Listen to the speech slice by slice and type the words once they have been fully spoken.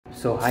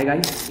So hi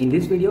guys, in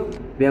this video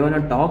we are going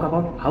to talk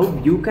about how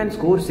you can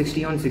score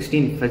 60 on 60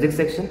 in physics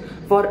section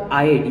for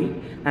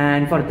IAT,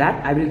 and for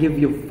that I will give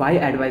you 5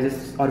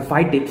 advices or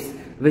 5 tips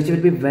which will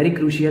be very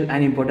crucial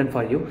and important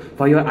for you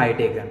for your IAT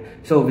exam.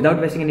 So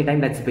without wasting any time,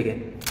 let's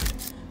begin.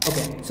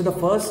 Okay, so the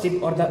first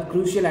tip or the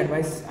crucial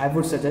advice I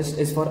would suggest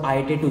is for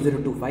IAT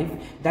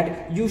 2025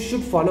 that you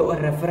should follow a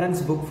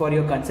reference book for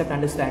your concept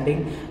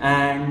understanding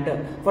and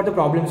for the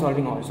problem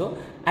solving also.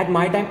 At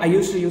my time, I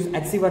used to use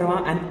HC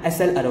Verma and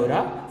SL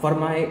Arora for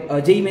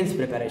my JEE Mains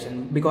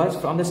preparation, because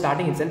from the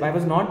starting itself I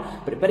was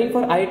not preparing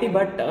for IAT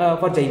but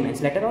for JEE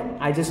Mains. Later on,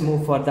 I just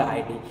moved for the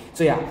IAT.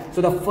 So yeah, so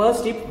the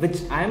first tip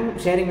which I am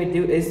sharing with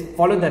you is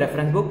follow the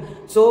reference book.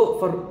 So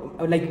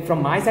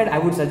from my side, I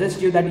would suggest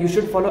you that you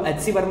should follow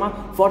HC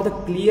Verma for the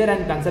clear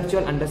and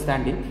conceptual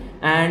understanding,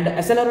 and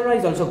SL Arora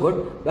is also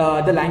good.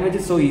 The language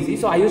is so easy,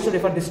 so I used to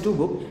refer these two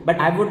books, but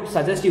I would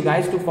suggest you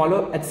guys to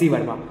follow HC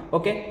Verma.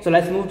 Okay, so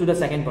let's move to the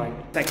second point.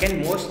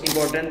 Second most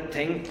important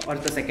thing, or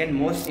the second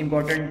most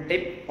important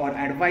tip or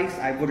advice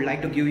I would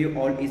like to give you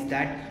all is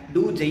that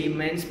do JEE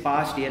Mains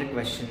past year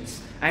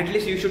questions. At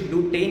least you should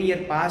do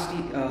 10-year past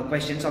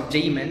questions of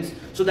JEE Mains,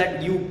 so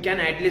that you can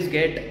at least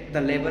get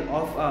the level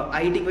of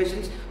IAT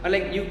questions, or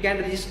like you can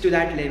reach to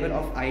that level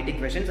of IAT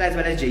questions as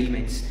well as JEE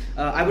Mains.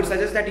 I would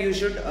suggest that you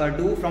should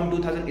do from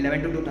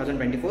 2011 to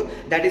 2024.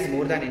 That is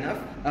more than enough.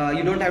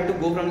 You don't have to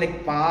go from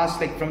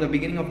from the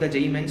beginning of the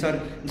JEE Mains or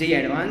JEE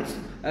Advanced.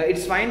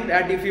 It's fine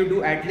that if you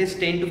do at least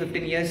 10 to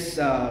 15 years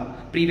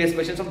previous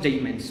questions of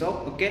JEE Mains. So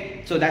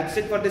okay, so that's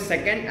it for the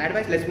second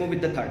advice. Let's move with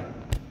the third.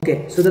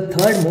 Okay, so the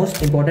third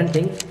most important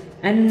thing,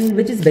 and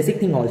which is basic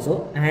thing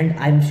also, and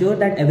I'm sure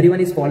that everyone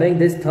is following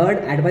this third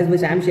advice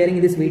which I'm sharing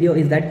in this video,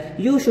 is that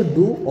you should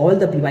do all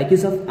the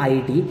PYQs of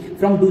IAT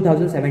from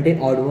 2017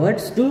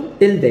 onwards to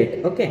till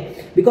date.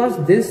 Okay, because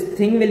this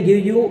thing will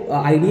give you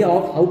an idea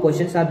of how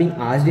questions are being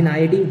asked in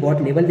IAT,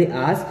 what level they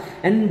ask,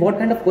 and what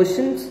kind of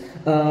questions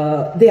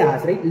they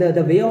ask, right?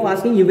 The way of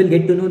asking, you will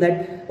get to know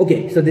that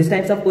okay, so these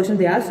types of questions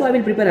they ask, so I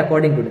will prepare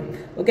according to them.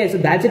 Okay, so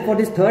that's it for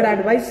this third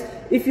advice.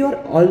 If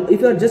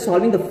you're just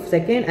solving the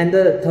second and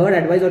the third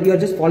advice, or you're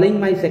just following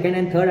my second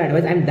and third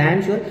advice, I'm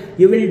damn sure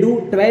you will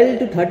do 12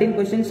 to 13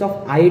 questions of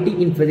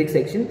IAT in physics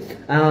section.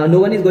 No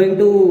one is going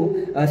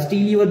to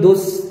steal you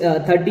those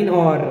 13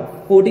 or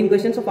 14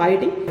 questions of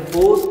IAT. The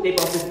fourth tip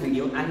of this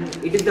video, and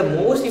it is the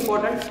most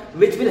important,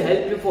 which will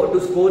help you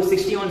to score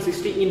 60 on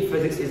 60 in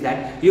physics, is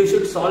that you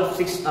should solve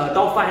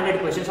top 500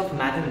 questions of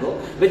Math and Go,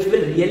 which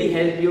will really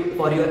help you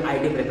for your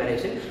IAT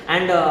preparation.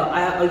 And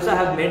I also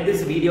have made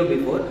this video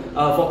before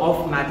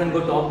of Math and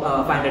Go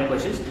top 500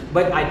 questions,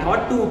 but I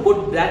thought to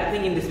put that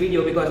thing in this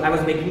video because I was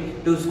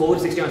making to score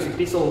 60 on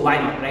 60, so why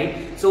not,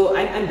 right? So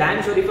I'm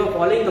damn sure if you're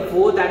following the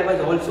fourth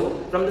advice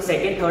also from the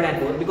second, third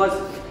and fourth, because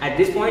at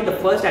this point the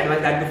first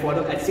advice that to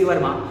follow HC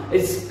Verma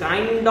is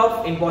kind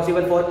of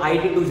impossible for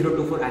IAT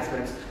 2024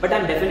 aspirants, but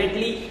I'm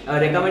definitely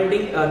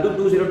recommending to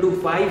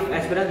 2025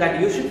 aspirants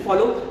that you should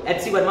follow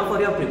HC Verma for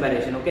your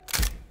preparation.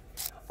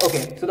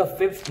 Okay, so the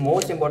fifth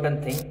most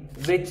important thing,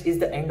 which is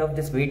the end of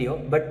this video,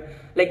 but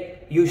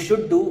you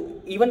should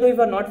do, even though if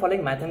you are not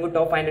following Math and Go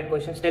top 500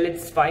 questions, still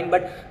it's fine,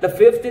 but the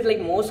fifth is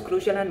most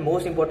crucial and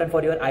most important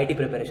for your IAT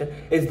preparation,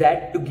 is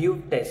that to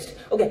give test.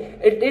 Okay,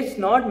 it is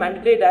not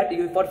mandatory that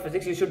for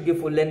physics you should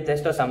give full length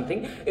test or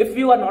something. If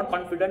you are not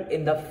confident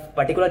in the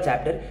particular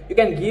chapter, you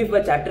can give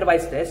a chapter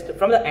wise test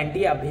from the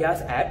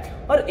IISER app,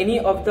 or any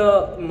of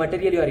the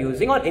material you are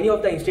using, or any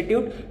of the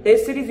institute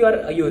test series you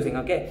are using.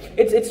 Okay,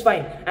 it's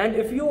fine. And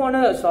if you want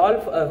to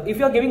solve, if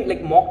you are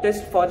giving mock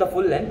test for the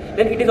full length,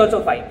 then it is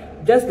also fine.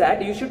 Just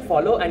that you should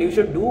follow and you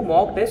should do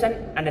mock test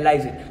and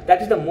analyze it.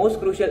 That is the most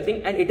crucial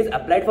thing, and it is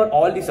applied for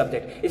all the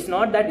subjects. It's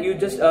not that you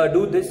just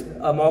do this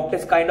mock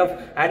test kind of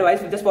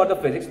advice just for the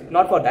physics,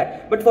 not for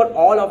that, but for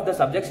all of the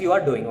subjects you are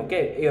doing.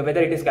 Okay,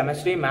 whether it is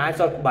chemistry, maths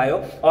or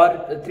bio,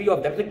 or three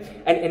of them,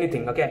 and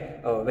anything.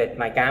 Okay, oh wait,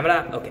 my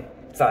camera. Okay,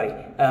 sorry.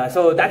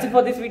 So that's it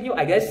for this video.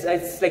 I guess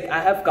it's I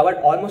have covered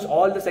almost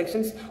all the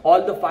sections,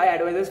 all the 5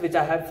 advices which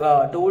I have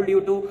told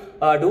you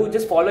to do.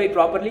 Just follow it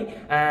properly.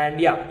 And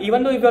yeah,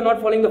 even though if you're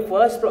not following the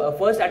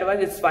first advice,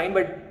 it's fine,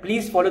 but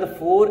please follow the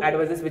 4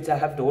 advices which I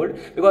have told,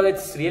 because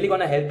it's really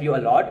gonna help you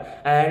a lot.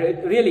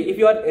 And really, if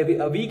you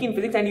are weak in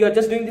physics and you are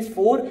just doing these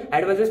 4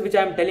 advices which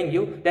I am telling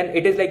you, then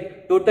it is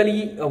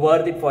totally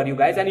worth it for you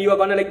guys, and you are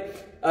gonna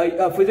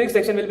physics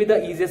section will be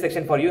the easiest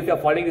section for you if you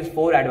are following these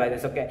 4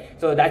 advices. Okay,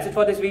 so that's it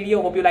for this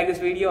video. Hope you like this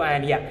video,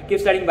 and yeah, keep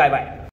studying. Bye bye.